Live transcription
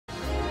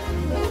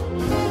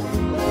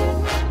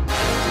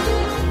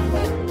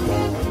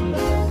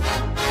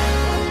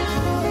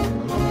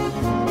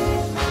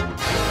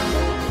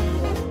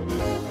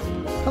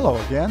Hello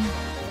again.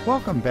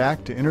 Welcome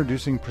back to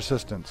Introducing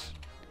Persistence.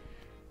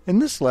 In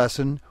this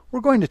lesson, we're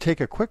going to take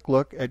a quick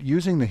look at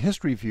using the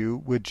history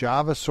view with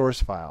Java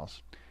source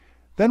files.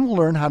 Then we'll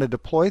learn how to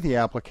deploy the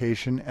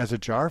application as a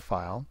jar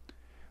file.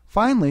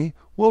 Finally,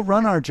 we'll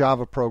run our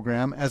Java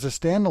program as a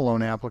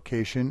standalone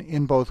application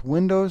in both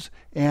Windows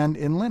and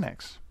in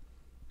Linux.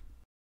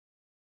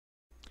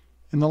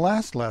 In the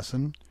last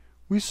lesson,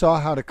 we saw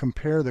how to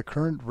compare the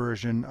current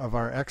version of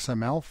our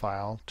XML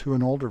file to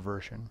an older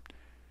version.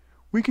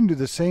 We can do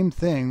the same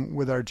thing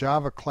with our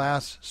Java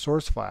class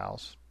source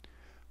files.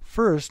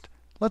 First,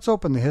 let's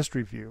open the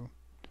history view.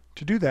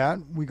 To do that,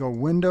 we go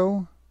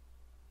Window,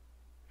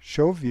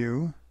 Show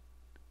View,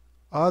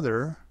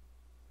 Other.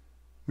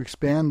 We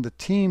expand the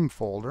Team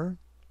folder,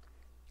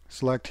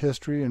 select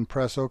History, and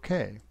press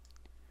OK.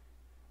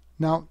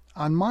 Now,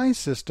 on my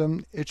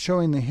system, it's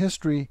showing the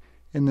history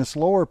in this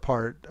lower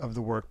part of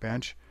the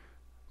workbench,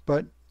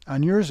 but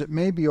on yours it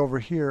may be over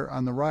here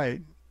on the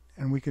right,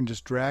 and we can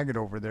just drag it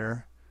over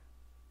there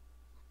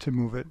to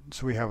move it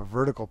so we have a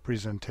vertical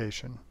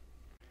presentation.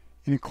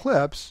 In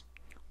Eclipse,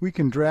 we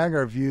can drag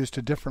our views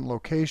to different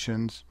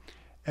locations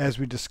as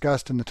we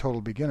discussed in the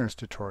Total Beginners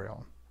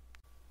tutorial.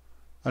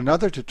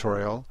 Another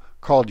tutorial,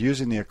 called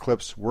Using the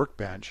Eclipse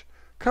Workbench,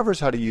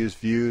 covers how to use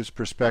views,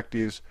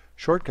 perspectives,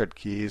 shortcut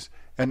keys,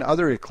 and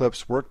other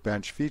Eclipse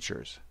Workbench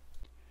features.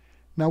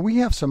 Now we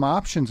have some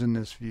options in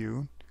this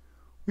view.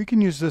 We can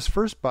use this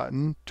first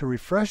button to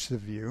refresh the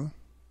view.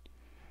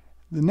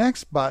 The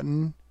next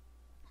button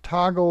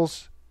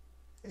toggles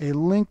a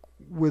link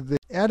with the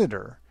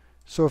editor.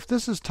 So if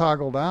this is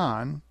toggled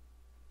on,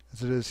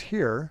 as it is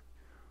here,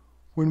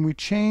 when we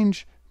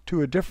change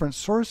to a different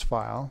source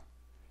file,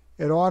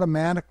 it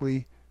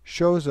automatically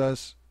shows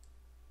us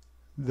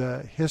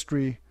the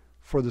history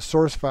for the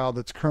source file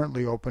that's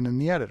currently open in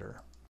the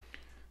editor.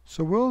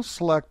 So we'll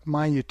select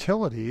My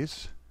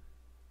Utilities.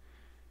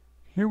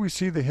 Here we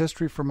see the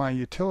history for My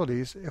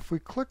Utilities. If we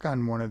click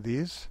on one of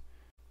these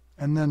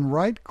and then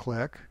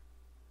right-click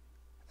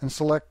and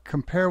select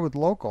Compare with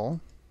Local,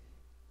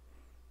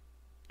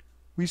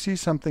 we see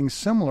something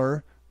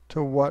similar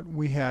to what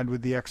we had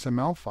with the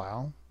XML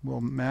file.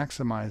 We'll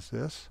maximize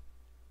this.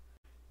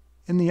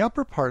 In the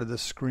upper part of the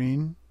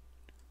screen,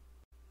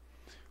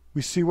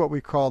 we see what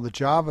we call the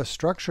Java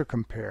Structure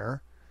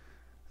Compare,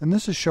 and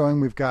this is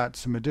showing we've got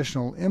some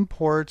additional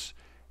imports,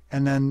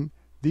 and then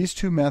these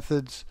two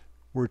methods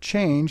were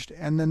changed,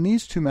 and then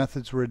these two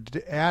methods were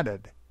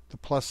added. The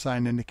plus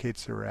sign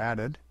indicates they were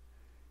added.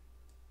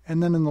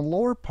 And then in the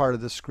lower part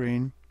of the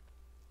screen,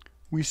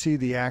 we see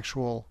the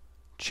actual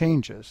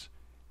changes.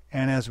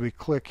 And as we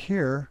click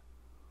here,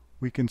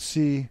 we can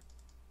see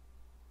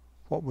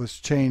what was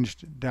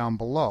changed down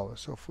below.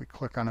 So if we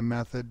click on a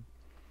method,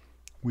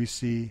 we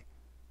see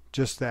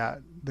just that,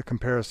 the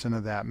comparison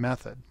of that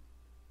method.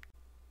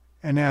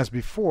 And as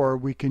before,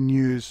 we can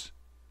use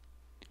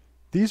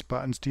these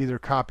buttons to either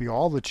copy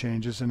all the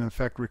changes and in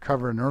effect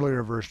recover an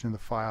earlier version of the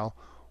file,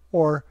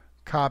 or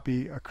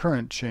copy a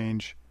current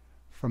change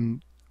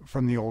from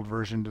the old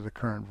version to the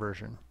current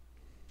version.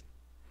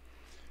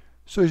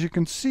 So as you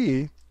can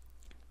see,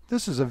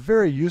 this is a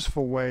very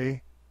useful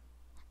way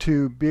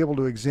to be able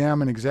to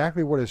examine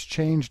exactly what has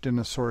changed in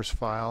a source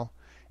file,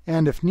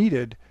 and if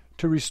needed,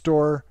 to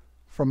restore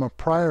from a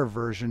prior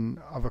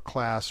version of a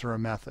class or a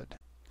method.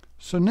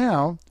 So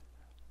now,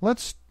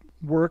 let's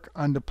work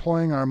on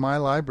deploying our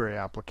MyLibrary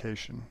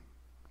application.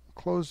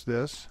 Close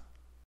this.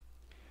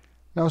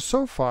 Now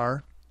so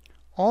far,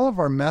 all of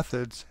our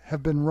methods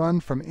have been run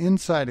from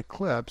inside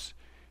Eclipse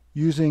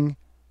using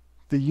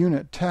the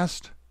unit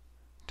test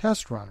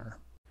runner.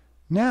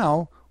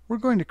 Now we're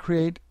going to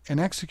create an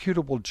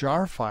executable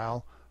jar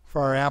file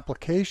for our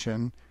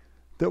application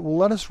that will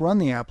let us run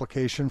the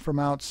application from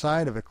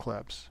outside of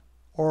Eclipse,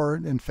 or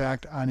in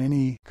fact on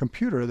any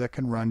computer that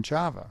can run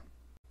Java.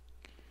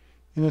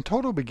 In the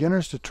Total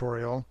Beginners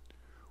tutorial,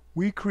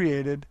 we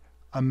created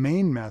a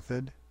main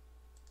method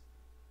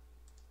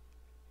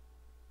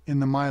in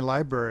the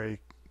MyLibrary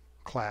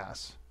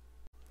class.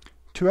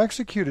 To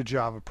execute a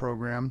Java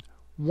program,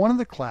 one of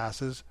the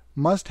classes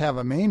must have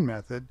a main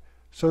method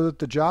so that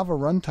the Java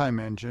Runtime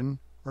Engine,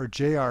 or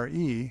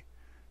JRE,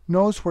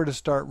 knows where to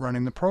start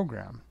running the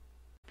program.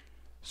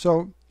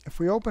 So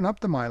if we open up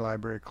the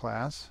MyLibrary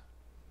class,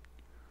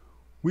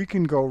 we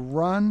can go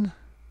run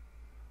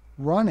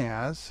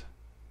as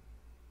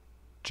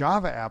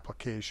Java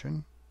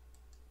application,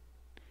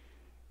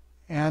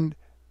 and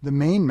the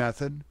main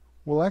method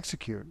will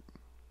execute.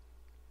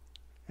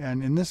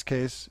 And in this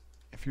case,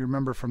 if you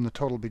remember from the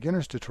Total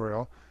Beginners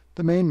tutorial,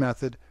 the main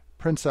method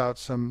prints out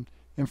some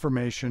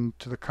information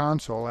to the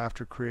console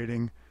after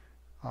creating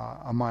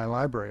a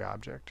MyLibrary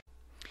object.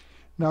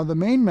 Now the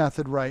main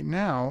method right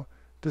now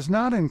does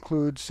not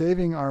include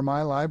saving our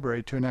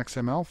MyLibrary to an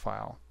XML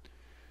file.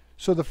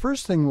 So the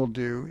first thing we'll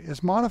do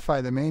is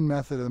modify the main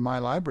method of the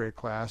MyLibrary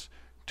class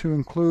to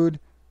include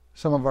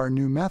some of our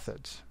new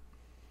methods.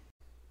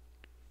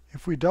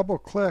 If we double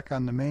click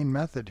on the main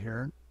method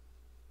here,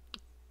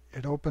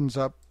 it opens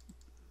up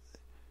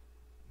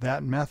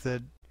that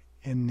method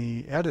in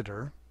the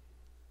editor.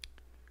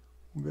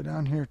 We'll go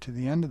down here to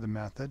the end of the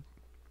method.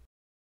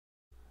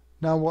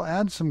 Now we'll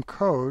add some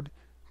code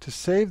to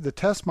save the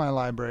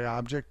test_my_library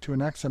object to an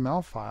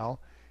XML file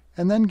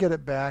and then get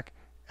it back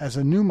as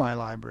a new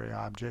my_library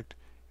object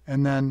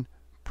and then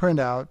print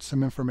out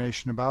some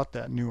information about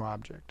that new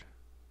object.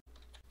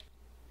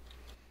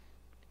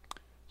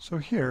 So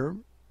here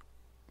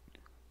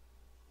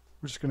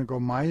we're just going to go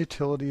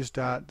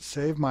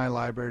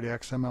myutilities.save_my_library to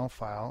XML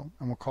file,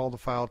 and we'll call the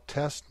file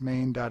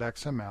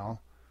test_main.xml,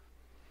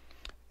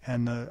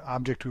 and the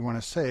object we want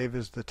to save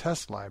is the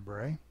test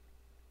library.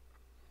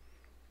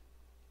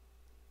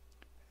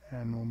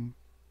 And we'll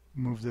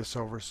move this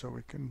over so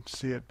we can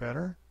see it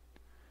better.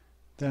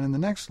 Then in the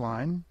next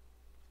line,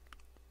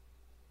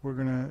 we're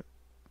going to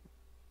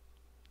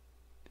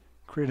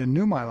create a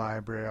new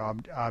my_library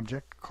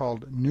object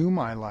called new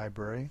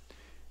my_library,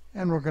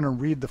 and we're going to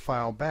read the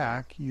file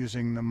back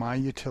using the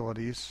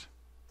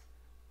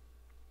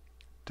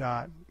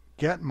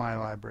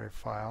myutilities.getMyLibrary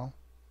file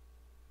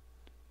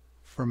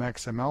from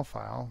XML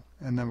file,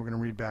 and then we're going to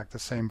read back the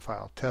same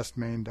file,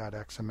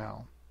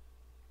 testmain.xml.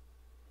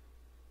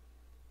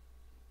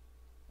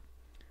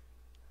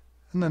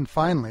 And then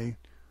finally,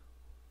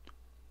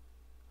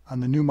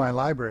 on the new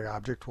my_library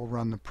object, we'll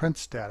run the print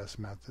status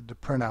method to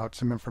print out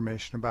some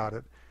information about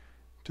it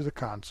to the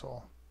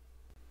console.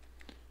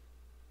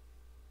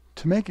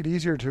 To make it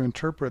easier to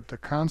interpret the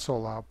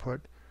console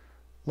output,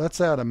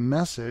 let's add a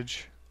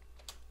message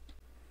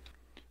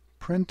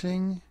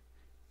printing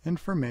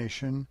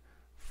information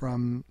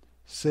from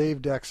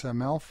saved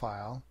XML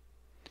file,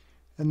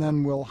 and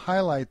then we'll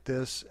highlight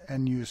this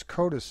and use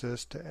Code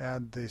Assist to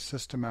add the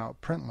system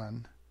out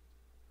println,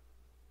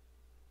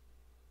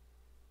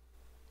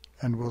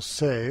 and we'll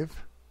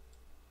save.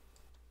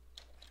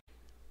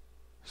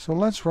 So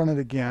let's run it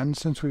again.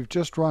 Since we've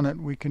just run it,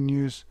 we can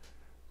use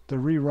the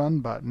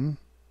rerun button.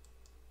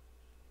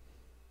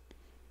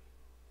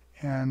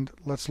 And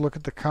let's look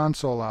at the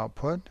console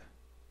output.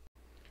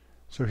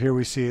 So here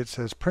we see it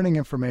says printing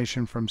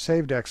information from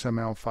saved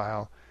XML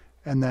file,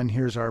 and then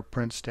here's our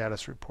print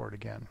status report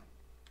again.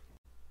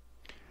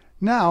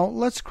 Now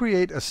let's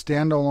create a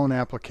standalone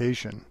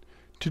application.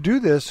 To do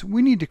this,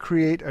 we need to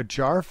create a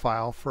jar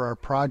file for our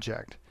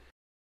project.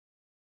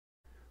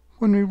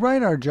 When we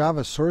write our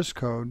Java source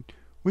code,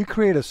 we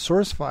create a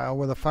source file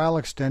with a file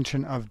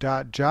extension of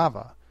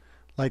 .java,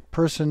 like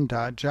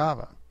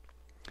person.java.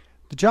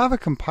 The Java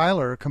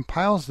compiler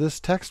compiles this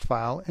text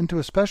file into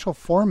a special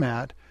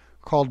format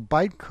called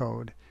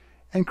bytecode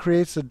and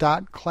creates a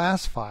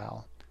 .class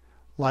file,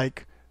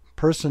 like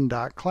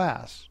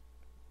person.class.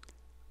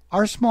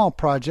 Our small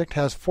project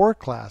has 4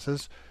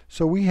 classes,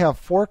 so we have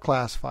 4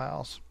 class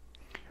files.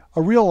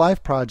 A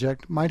real-life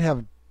project might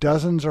have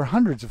dozens or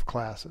hundreds of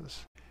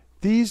classes.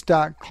 These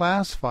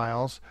 .class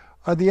files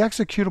are the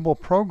executable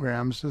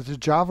programs that the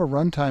Java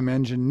runtime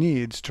engine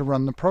needs to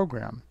run the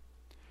program.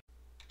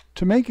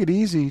 To make it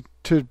easy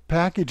to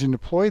package and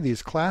deploy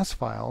these class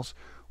files,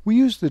 we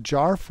use the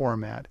jar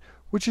format,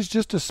 which is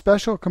just a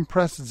special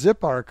compressed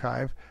zip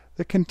archive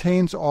that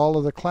contains all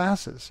of the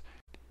classes.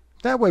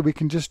 That way we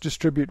can just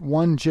distribute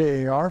one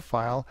JAR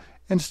file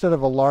instead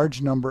of a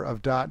large number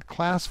of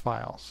 .class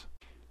files.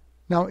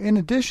 Now, in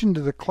addition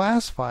to the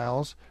class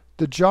files,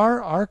 the jar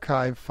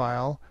archive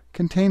file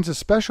contains a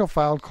special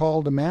file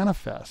called a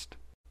manifest.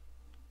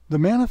 The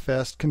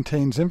manifest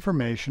contains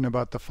information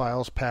about the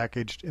files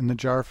packaged in the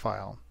jar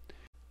file.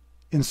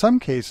 In some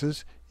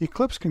cases,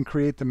 Eclipse can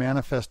create the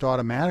manifest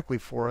automatically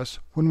for us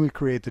when we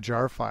create the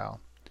jar file.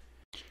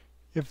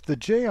 If the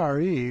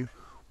JRE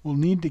will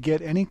need to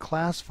get any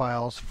class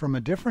files from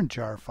a different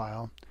jar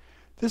file,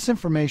 this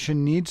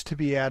information needs to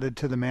be added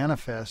to the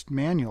manifest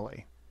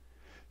manually.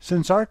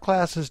 Since our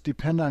classes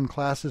depend on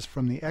classes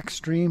from the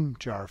Extreme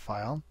jar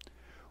file,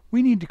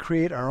 we need to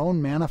create our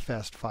own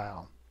manifest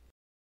file.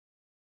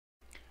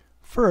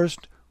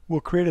 First,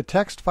 we'll create a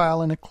text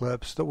file in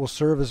Eclipse that will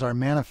serve as our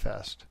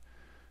manifest.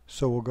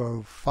 So we'll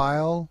go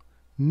File,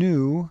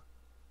 New,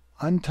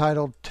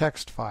 Untitled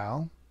Text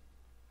File.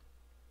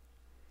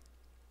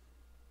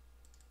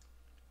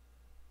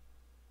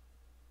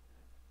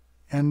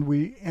 And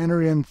we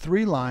enter in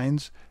 3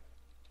 lines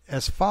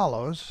as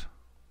follows.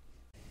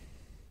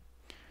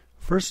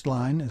 First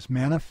line is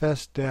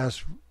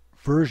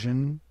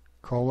manifest-version :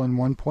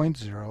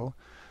 1.0.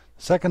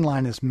 Second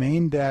line is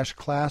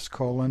main-class :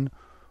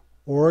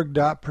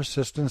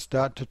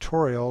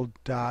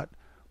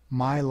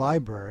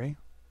 org.persistence.tutorial.mylibrary.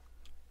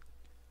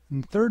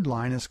 And third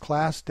line is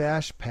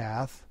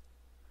class-path :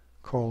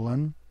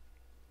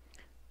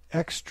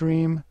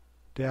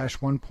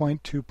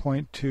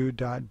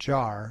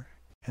 extreme-1.2.2.jar,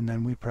 and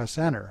then we press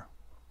enter.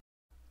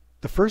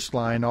 The first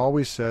line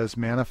always says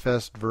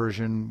manifest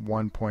version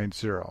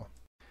 1.0.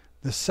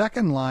 The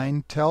second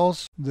line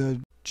tells the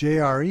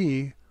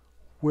JRE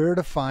where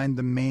to find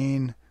the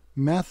main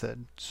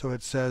method. So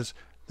it says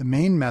the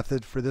main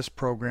method for this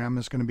program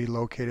is going to be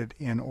located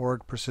in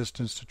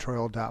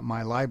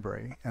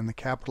org.persistence.tutorial.mylibrary, and the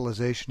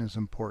capitalization is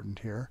important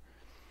here.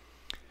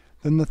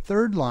 Then the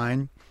third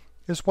line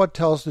is what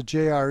tells the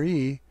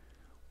JRE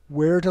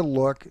where to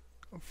look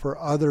for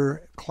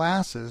other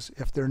classes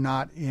if they're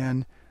not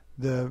in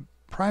the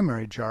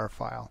primary jar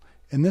file.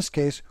 In this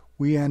case,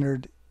 we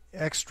entered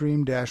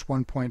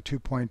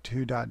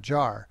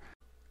extreme-1.2.2.jar.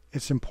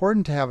 It's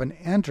important to have an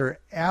enter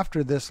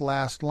after this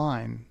last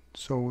line,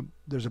 so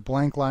there's a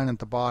blank line at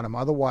the bottom.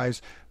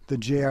 Otherwise, the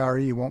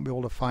JRE won't be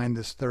able to find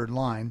this third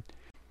line.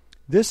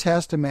 This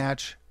has to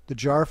match the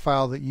jar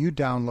file that you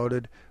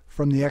downloaded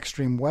from the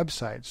Extreme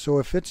website. So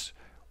if it's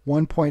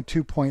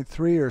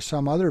 1.2.3 or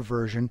some other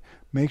version,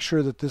 make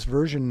sure that this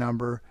version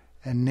number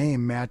and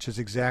name matches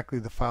exactly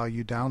the file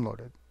you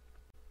downloaded.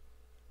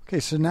 Okay,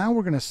 so now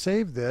we're going to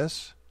save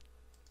this,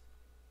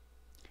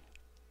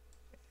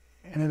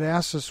 and it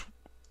asks us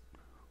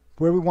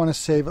where we want to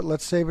save it.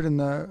 Let's save it in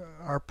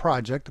our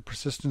project, the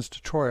persistence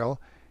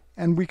tutorial,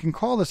 and we can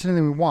call this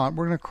anything we want.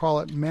 We're going to call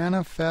it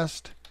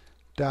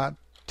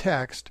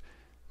manifest.txt,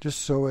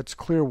 just so it's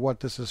clear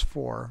what this is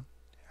for,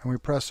 and we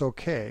press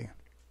OK.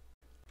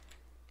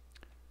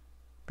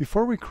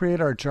 Before we create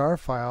our jar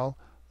file,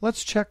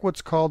 let's check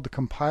what's called the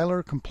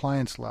compiler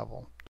compliance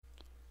level.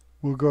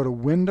 We'll go to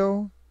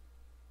Window,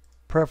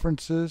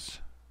 Preferences,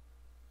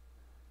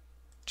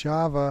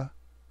 Java,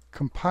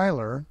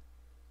 Compiler,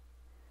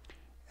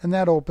 and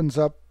that opens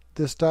up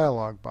this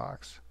dialog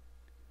box.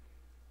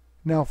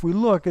 Now if we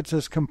look, it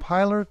says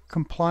Compiler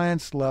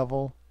Compliance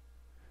Level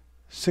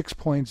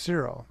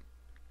 6.0.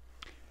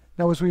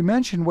 Now as we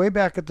mentioned way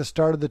back at the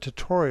start of the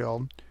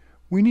tutorial,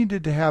 we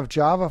needed to have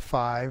Java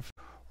 5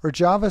 or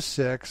Java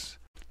 6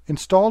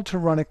 installed to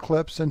run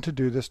Eclipse and to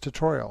do this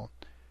tutorial.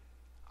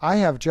 I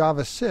have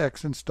Java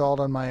 6 installed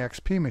on my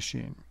XP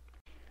machine.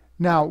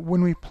 Now,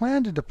 when we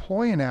plan to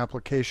deploy an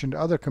application to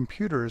other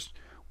computers,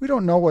 we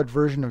don't know what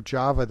version of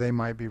Java they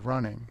might be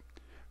running.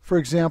 For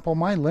example,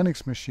 my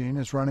Linux machine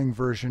is running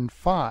version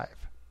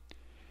 5.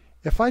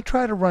 If I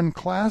try to run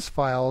class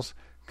files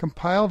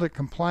compiled at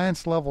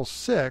compliance level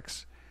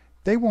 6,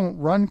 they won't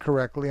run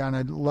correctly on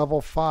a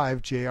level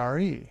 5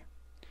 JRE.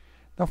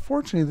 Now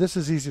fortunately, this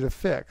is easy to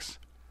fix.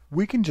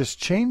 We can just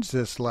change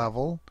this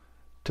level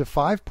to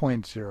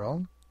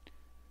 5.0,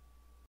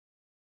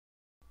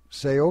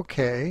 say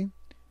OK.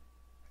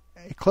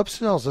 Eclipse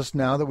tells us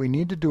now that we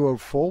need to do a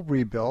full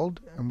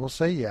rebuild, and we'll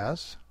say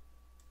yes.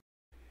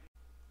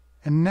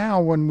 And now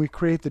when we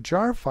create the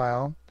jar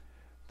file,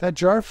 that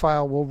jar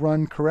file will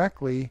run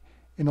correctly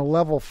in a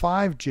level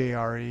 5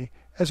 JRE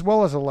as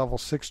well as a level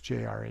 6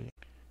 JRE.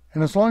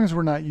 And as long as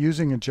we're not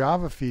using a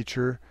Java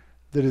feature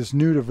that is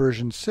new to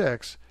version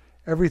 6,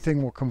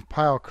 everything will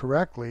compile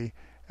correctly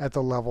at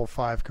the level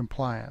 5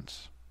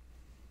 compliance.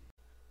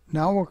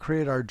 Now we'll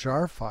create our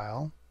jar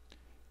file,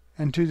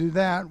 and to do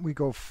that we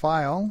go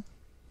File,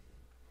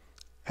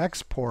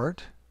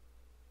 Export,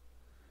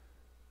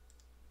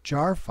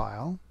 Jar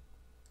File,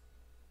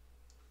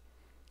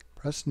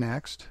 press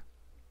Next.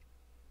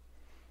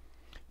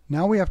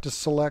 Now we have to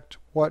select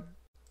what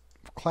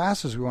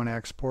classes we want to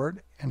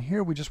export, and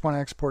here we just want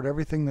to export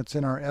everything that's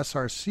in our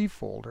SRC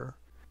folder.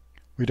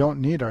 We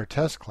don't need our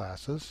test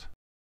classes.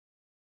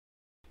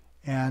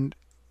 And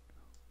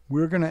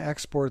we're going to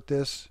export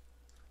this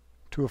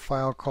to a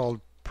file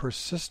called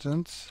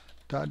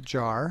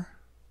persistence.jar.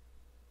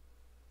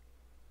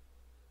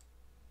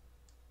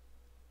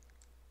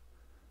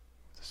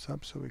 This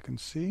up so we can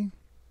see.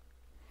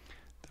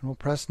 Then we'll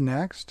press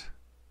Next.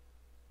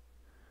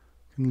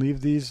 We can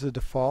leave these the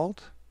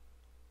default.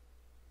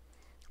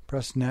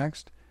 Press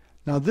Next.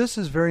 Now this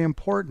is very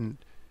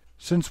important.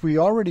 Since we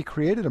already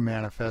created a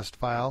manifest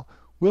file,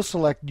 we'll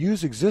select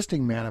Use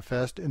Existing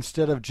Manifest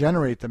instead of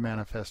Generate the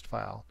Manifest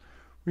file.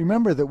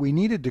 Remember that we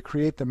needed to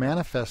create the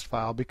manifest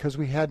file because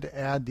we had to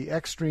add the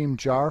Extreme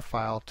jar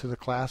file to the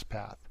class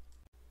path.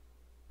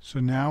 So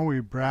now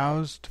we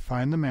browse to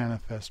find the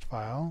manifest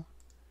file,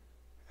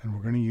 and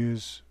we're going to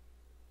use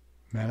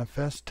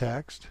manifest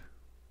text.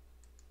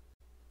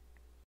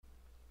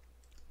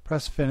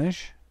 Press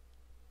Finish,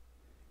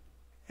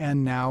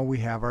 and now we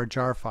have our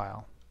jar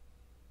file.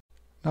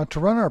 Now to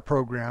run our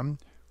program,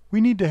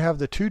 we need to have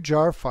the two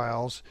jar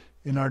files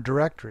in our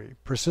directory,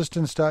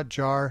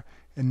 persistence.jar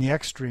and the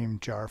Extreme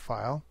jar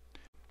file.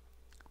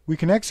 We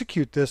can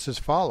execute this as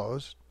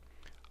follows.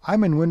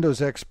 I'm in Windows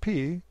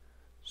XP,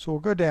 so we'll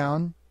go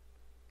down,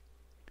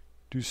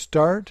 do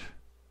Start,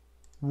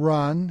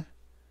 Run,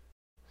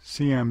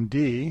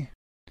 CMD.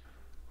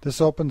 This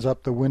opens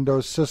up the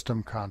Windows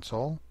System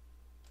Console.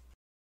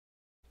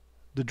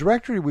 The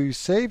directory we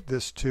saved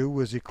this to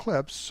was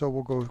Eclipse, so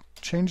we'll go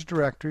change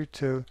directory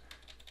to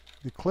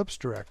the Eclipse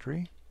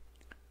directory.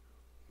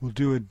 We'll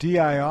do a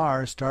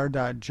dir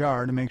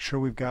star.jar to make sure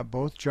we've got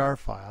both jar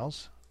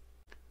files,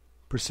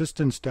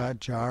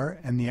 persistence.jar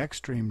and the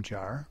Extreme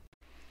jar.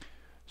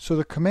 So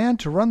the command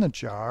to run the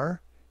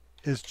jar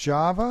is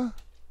java-jar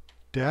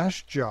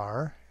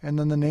and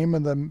then the name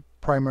of the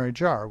primary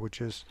jar, which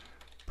is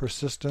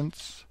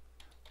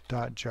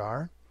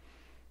persistence.jar.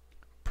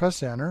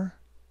 Press Enter,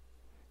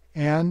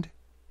 and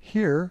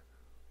here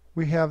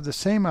we have the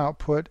same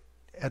output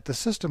at the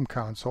system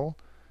console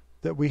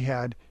that we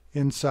had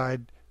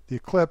inside the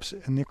Eclipse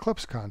in the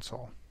Eclipse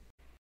console.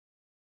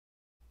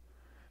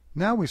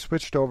 Now we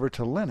switched over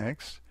to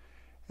Linux,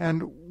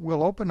 And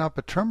we'll open up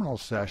a terminal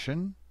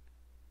session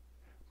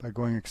by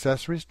going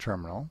Accessories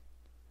Terminal.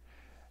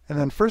 And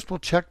then first we'll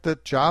check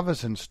that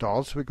Java's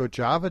installed. So we go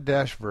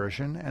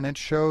Java-version, and it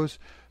shows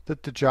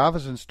that the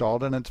Java's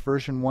installed and it's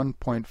version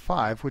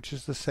 1.5, which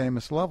is the same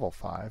as level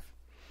 5.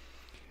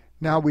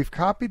 Now we've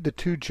copied the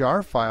two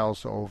jar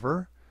files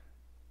over,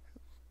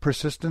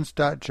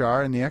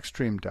 persistence.jar and the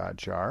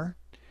xstream.jar.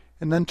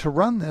 And then to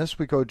run this,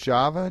 we go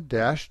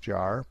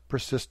java-jar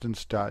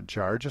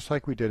persistence.jar, just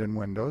like we did in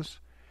Windows.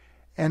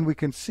 And we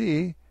can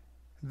see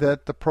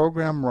that the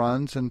program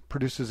runs and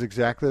produces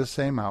exactly the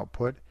same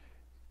output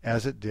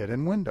as it did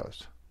in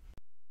Windows.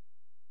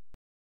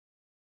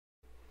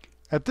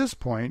 At this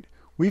point,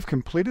 we've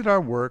completed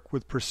our work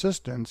with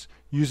persistence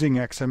using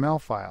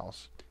XML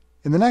files.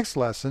 In the next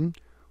lesson,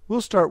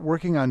 we'll start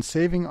working on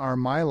saving our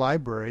My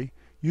Library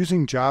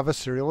using Java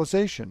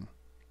serialization.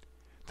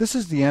 This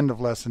is the end of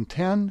Lesson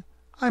 10.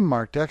 I'm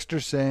Mark Dexter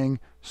saying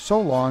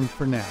so long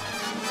for now.